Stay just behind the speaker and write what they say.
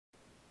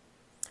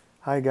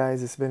Hi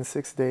guys, it's been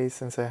 6 days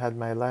since I had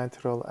my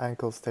lateral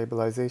ankle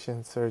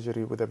stabilization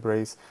surgery with a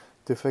brace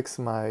to fix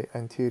my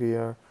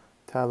anterior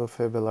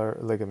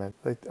talofibular ligament.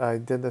 I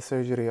did the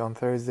surgery on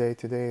Thursday,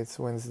 today it's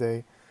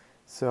Wednesday.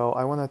 So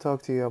I want to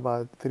talk to you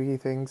about three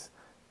things.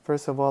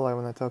 First of all, I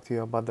want to talk to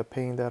you about the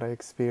pain that I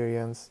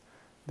experienced.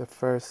 The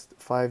first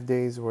 5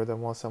 days were the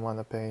most amount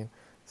of pain.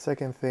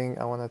 Second thing,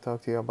 I want to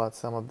talk to you about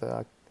some of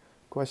the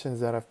questions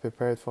that I've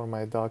prepared for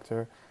my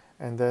doctor,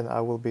 and then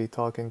I will be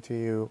talking to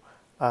you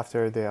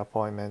after the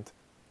appointment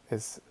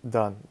is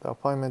done. The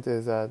appointment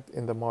is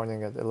in the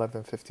morning at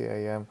 11:50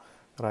 a.m.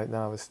 Right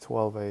now it's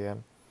 12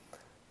 a.m.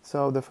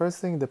 So the first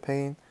thing, the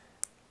pain.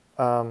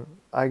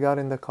 I got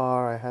in the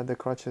car. I had the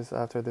crutches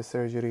after the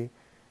surgery.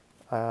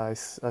 I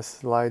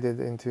slided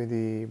into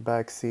the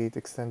back seat,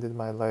 extended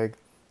my leg,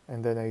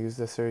 and then I used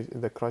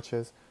the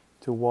crutches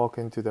to walk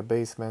into the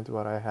basement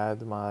where I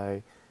had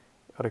my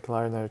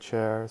recliner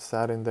chair,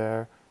 sat in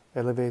there,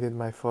 elevated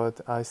my foot,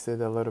 iced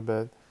it a little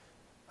bit,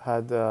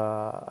 had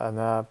a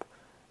nap,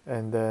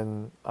 and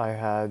then I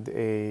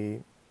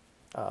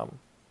um,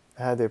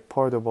 had a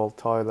portable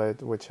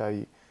toilet which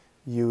I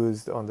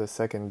used on the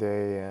second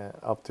day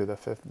up to the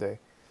fifth day.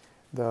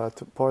 The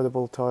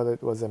portable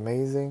toilet was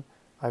amazing.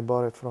 I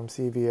bought it from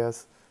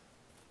CVS.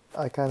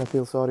 I kind of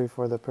feel sorry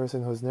for the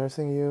person who's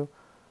nursing you,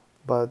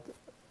 but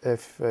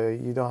if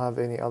you don't have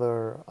any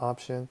other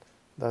option,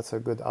 that's a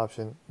good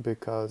option,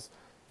 because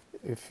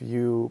if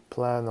you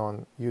plan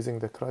on using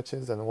the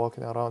crutches and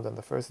walking around on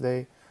the first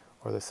day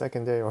or the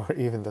second day or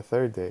even the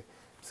third day,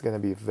 it's going to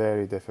be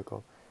very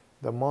difficult.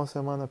 The most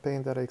amount of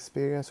pain that I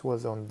experienced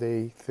was on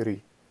day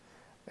 3,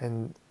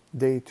 and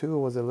day 2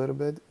 was a little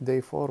bit,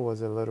 day 4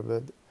 was a little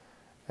bit,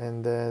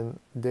 and then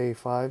day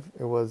 5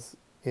 it was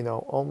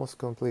almost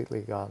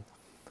completely gone.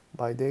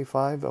 By day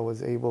 5 I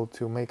was able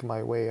to make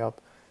my way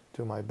up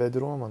to my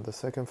bedroom on the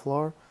second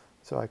floor,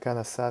 so I kind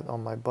of sat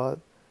on my butt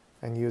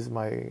and used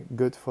my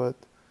good foot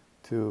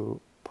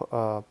to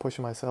push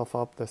myself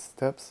up the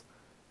steps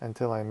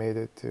until I made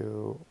it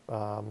to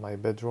my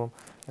bedroom,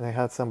 and I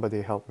had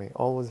somebody help me.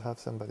 Always have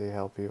somebody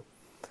help you.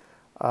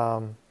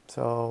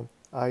 So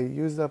I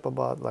used up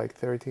about like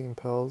 13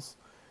 pills,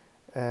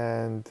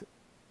 and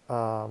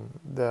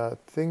the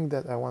thing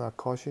that I want to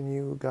caution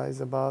you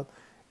guys about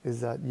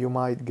is that you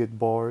might get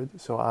bored.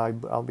 So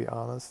I'll be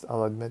honest,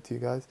 I'll admit to you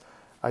guys,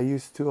 I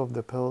used 2 of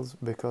the pills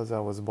because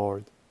I was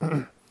bored.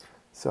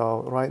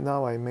 So right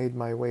now I made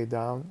my way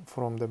down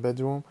from the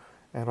bedroom,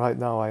 and right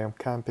now I am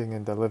camping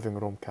in the living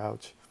room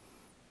couch.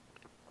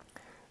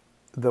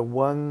 The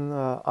one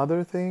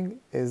other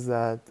thing is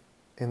that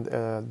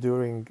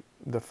during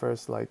the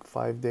first like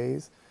 5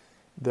 days,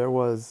 there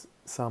was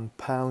some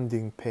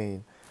pounding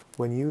pain.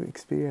 When you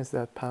experience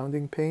that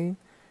pounding pain,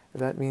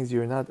 that means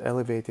you're not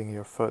elevating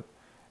your foot.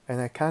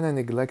 And I kind of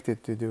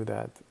neglected to do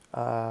that.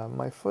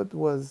 My foot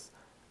was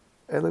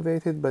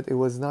elevated, but it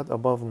was not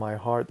above my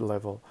heart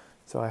level.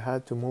 So I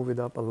had to move it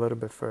up a little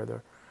bit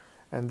further.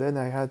 And then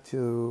I had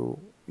to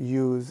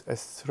use a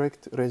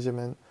strict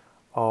regimen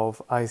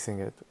of icing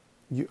it.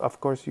 You, of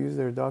course, use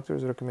their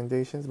doctor's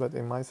recommendations, but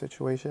in my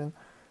situation,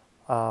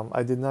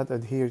 I did not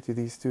adhere to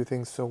these 2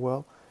 things so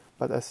well.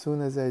 But as soon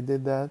as I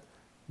did that,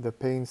 the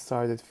pain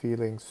started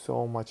feeling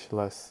so much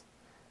less.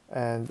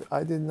 And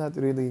I did not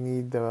really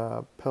need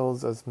the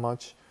pills as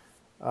much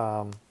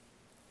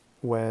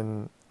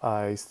when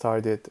I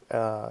started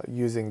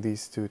using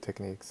these 2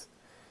 techniques.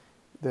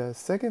 The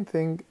second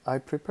thing, I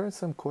prepared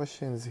some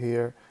questions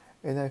here,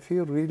 and I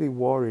feel really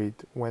worried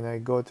when I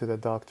go to the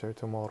doctor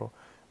tomorrow,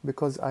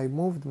 because I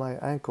moved my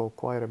ankle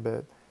quite a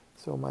bit.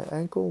 So my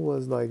ankle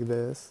was like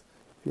this.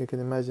 If you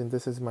can imagine,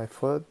 this is my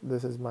foot,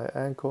 this is my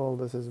ankle,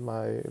 this is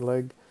my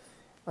leg.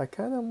 I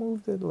kind of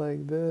moved it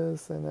like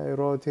this, and I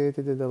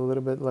rotated it a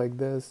little bit like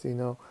this.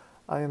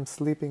 I am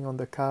sleeping on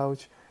the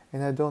couch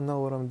and I don't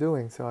know what I'm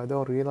doing, so I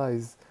don't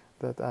realize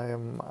that I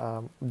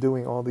am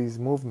doing all these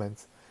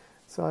movements.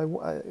 So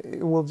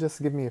it will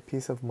just give me a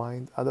peace of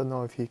mind. I don't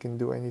know if he can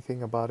do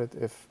anything about it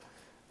if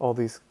all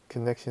these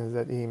connections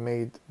that he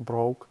made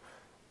broke,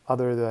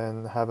 other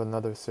than have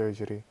another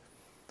surgery.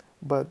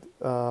 But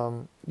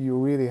you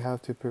really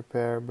have to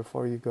prepare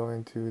before you go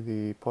into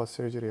the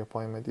post-surgery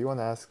appointment. You want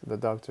to ask the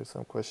doctor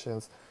some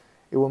questions.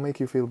 It will make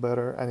you feel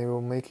better, and it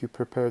will make you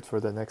prepared for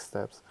the next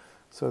steps.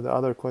 So the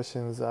other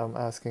questions I'm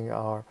asking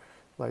are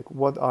like,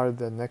 what are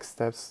the next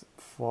steps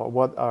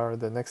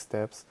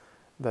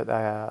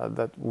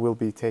that we'll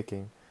be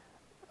taking,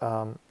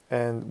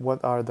 and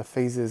what are the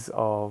phases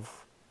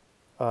of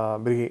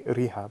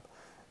rehab,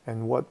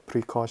 and what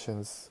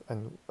precautions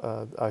and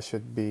I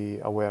should be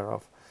aware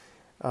of.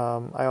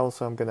 I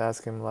also am gonna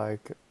ask him,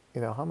 like,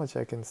 how much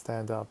I can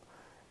stand up.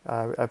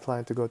 I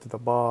plan to go to the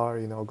bar,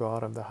 go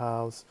out of the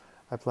house.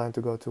 I plan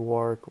to go to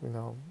work.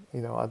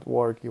 At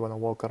work you want to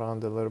walk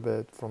around a little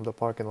bit from the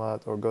parking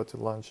lot or go to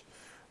lunch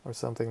or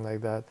something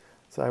like that.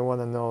 So I want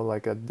to know,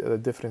 like, at the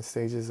different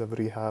stages of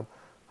rehab,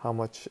 how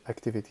much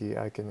activity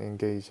I can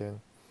engage in.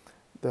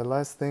 The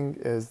last thing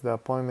is the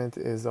appointment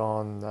is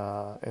on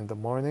in the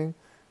morning.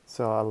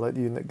 So I'll let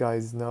you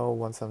guys know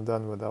once I'm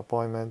done with the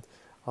appointment.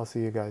 I'll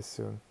see you guys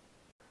soon.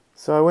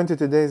 So I went to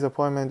today's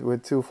appointment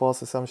with two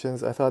false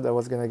assumptions. I thought I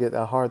was going to get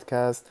a hard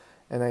cast,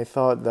 and I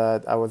thought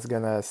that I was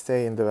going to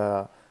stay in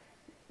the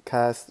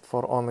cast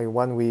for only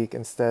 1 week.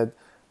 Instead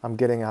I'm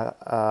getting a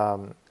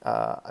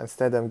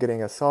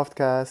soft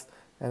cast,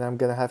 and I'm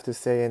going to have to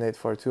stay in it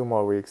for 2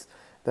 more weeks.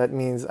 That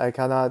means I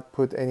cannot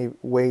put any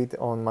weight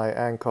on my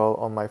ankle,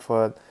 on my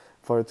foot,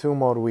 for 2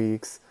 more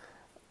weeks,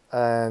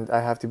 and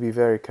I have to be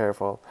very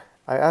careful.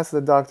 I asked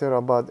the doctor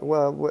about,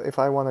 well, if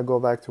I want to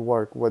go back to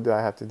work, what do I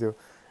have to do?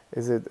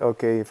 Is it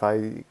okay if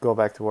I go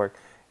back to work?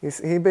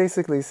 He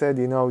basically said,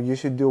 you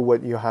should do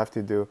what you have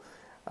to do.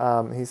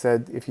 He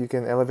said, if you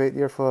can elevate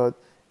your foot,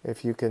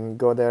 if you can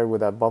go there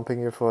without bumping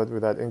your foot,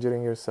 without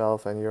injuring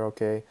yourself, and you're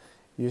okay,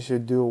 you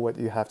should do what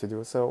you have to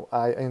do. So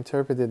I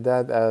interpreted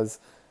that as,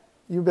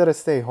 you better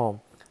stay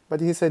home. But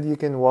he said you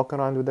can walk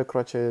around with the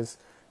crutches,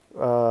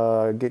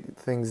 get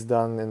things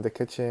done in the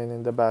kitchen,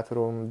 in the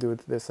bathroom, do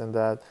this and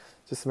that.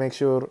 Just make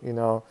sure, you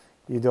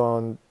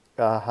don't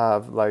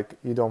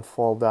you don't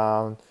fall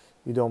down,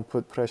 you don't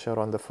put pressure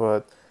on the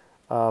foot.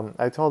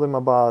 I told him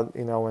about,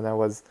 when I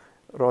was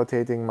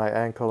rotating my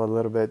ankle a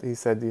little bit, he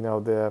said,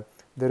 the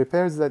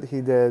repairs that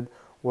he did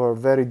were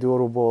very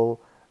durable,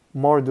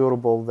 more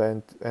durable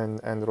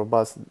and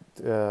robust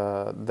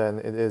than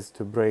it is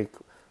to break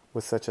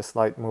with such a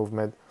slight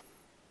movement.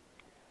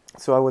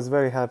 So I was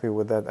very happy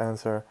with that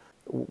answer.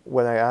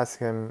 When I asked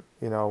him,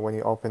 when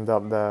he opened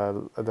up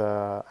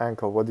the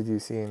ankle, what did you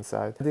see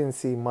inside? I didn't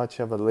see much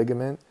of a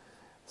ligament,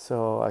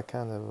 so I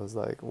kind of was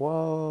like,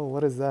 whoa,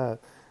 what is that?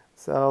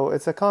 So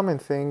it's a common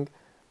thing.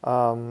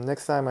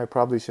 Next time I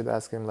probably should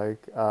ask him,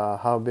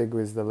 how big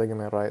is the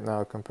ligament right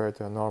now compared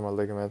to a normal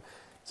ligament,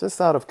 just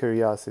out of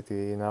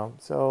curiosity,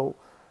 So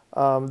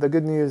the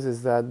good news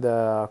is that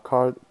the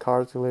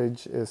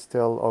cartilage is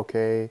still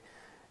okay,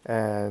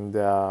 and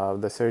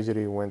the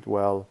surgery went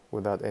well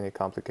without any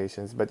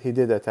complications, but he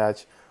did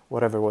attach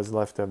whatever was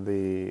left of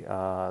the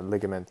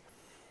ligament.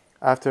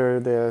 After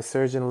the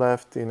surgeon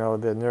left, the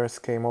nurse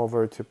came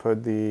over to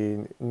put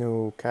the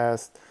new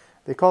cast.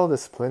 They call it a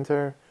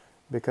splinter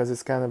because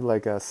it's kind of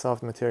like a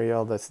soft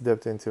material that's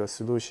dipped into a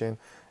solution,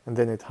 and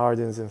then it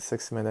hardens in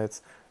 6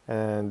 minutes,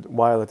 and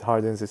while it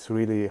hardens, it's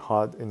really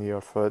hot in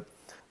your foot.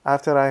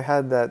 After I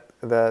had that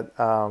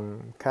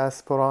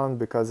cast put on,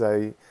 because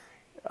I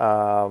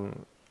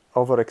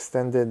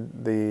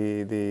overextended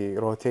the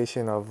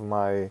rotation of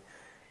my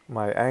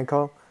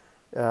ankle,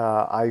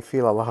 I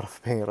feel a lot of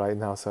pain right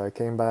now. So I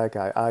came back,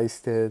 I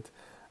iced it,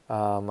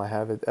 I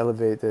have it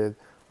elevated.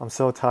 I'm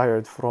so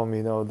tired from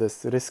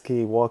this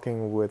risky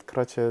walking with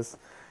crutches,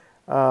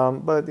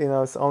 but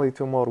it's only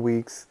 2 more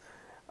weeks.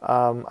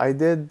 I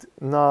did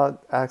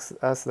not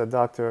ask the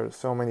doctor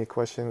so many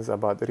questions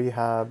about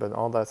rehab and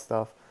all that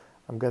stuff.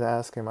 I'm gonna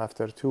ask him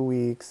after 2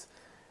 weeks.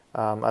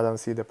 I don't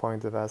see the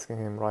point of asking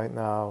him right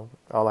now.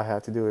 All I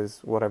have to do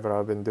is whatever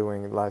I've been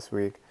doing last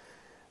week.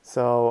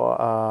 So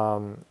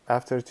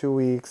after 2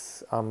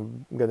 weeks,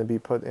 I'm gonna be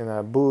put in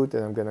a boot,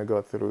 and I'm gonna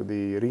go through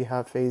the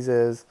rehab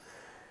phases.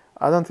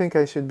 I don't think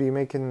I should be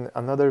making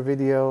another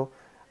video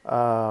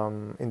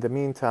in the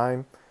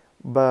meantime,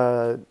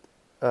 but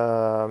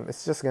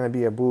it's just gonna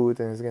be a boot,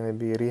 and it's gonna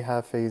be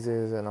rehab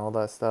phases and all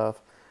that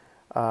stuff.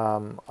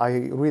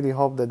 I really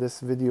hope that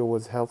this video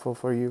was helpful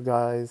for you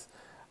guys.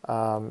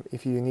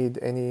 If you need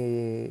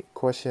any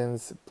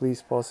questions,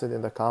 please post it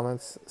in the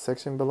comments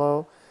section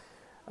below.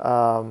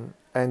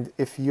 And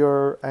if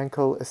your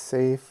ankle is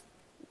safe,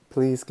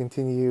 please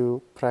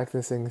continue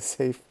practicing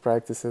safe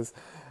practices.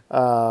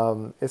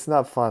 It's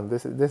not fun.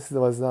 This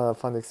was not a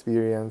fun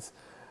experience.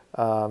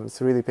 It's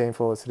really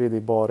painful. It's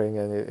really boring,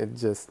 and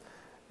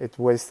it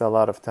wastes a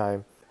lot of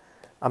time.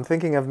 I'm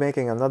thinking of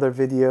making another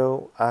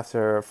video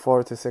after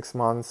 4 to 6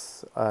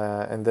 months,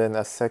 and then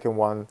a second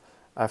one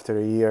after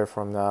a year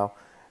from now.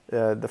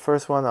 The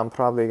first one, I'm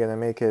probably gonna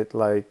make it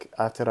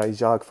after I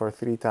jog for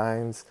 3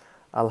 times.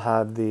 I'll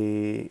have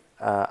the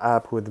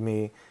app with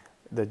me,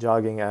 the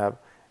jogging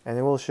app, and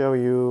it will show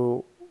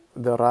you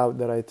the route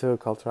that I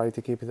took. I'll try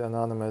to keep it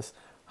anonymous,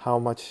 how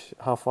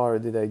far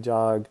did I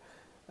jog,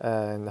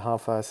 and how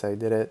fast I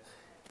did it,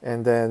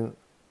 and then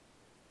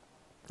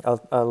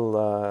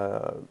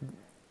I'll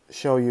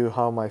show you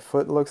how my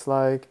foot looks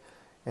like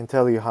and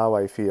tell you how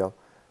I feel.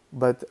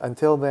 But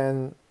until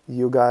then,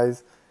 you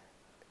guys,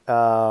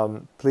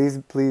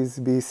 please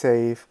be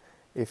safe.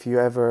 If you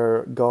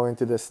ever go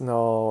into the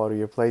snow or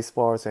you play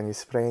sports and you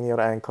sprain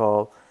your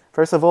ankle,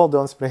 first of all,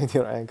 don't sprain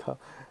your ankle.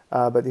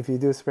 But if you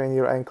do sprain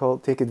your ankle,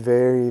 take it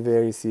very,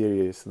 very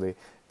seriously.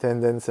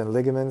 Tendons and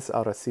ligaments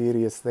are a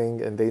serious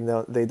thing, and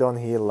they don't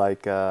heal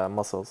like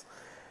muscles.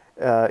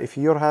 If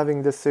you're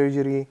having this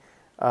surgery,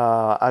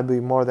 I'd be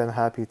more than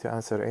happy to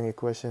answer any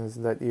questions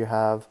that you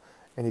have,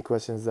 any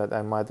questions that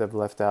I might have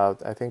left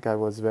out. I think I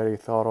was very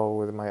thorough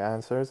with my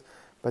answers.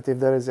 But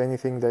if there is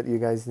anything that you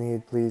guys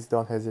need, please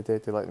don't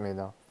hesitate to let me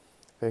know.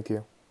 Thank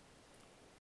you.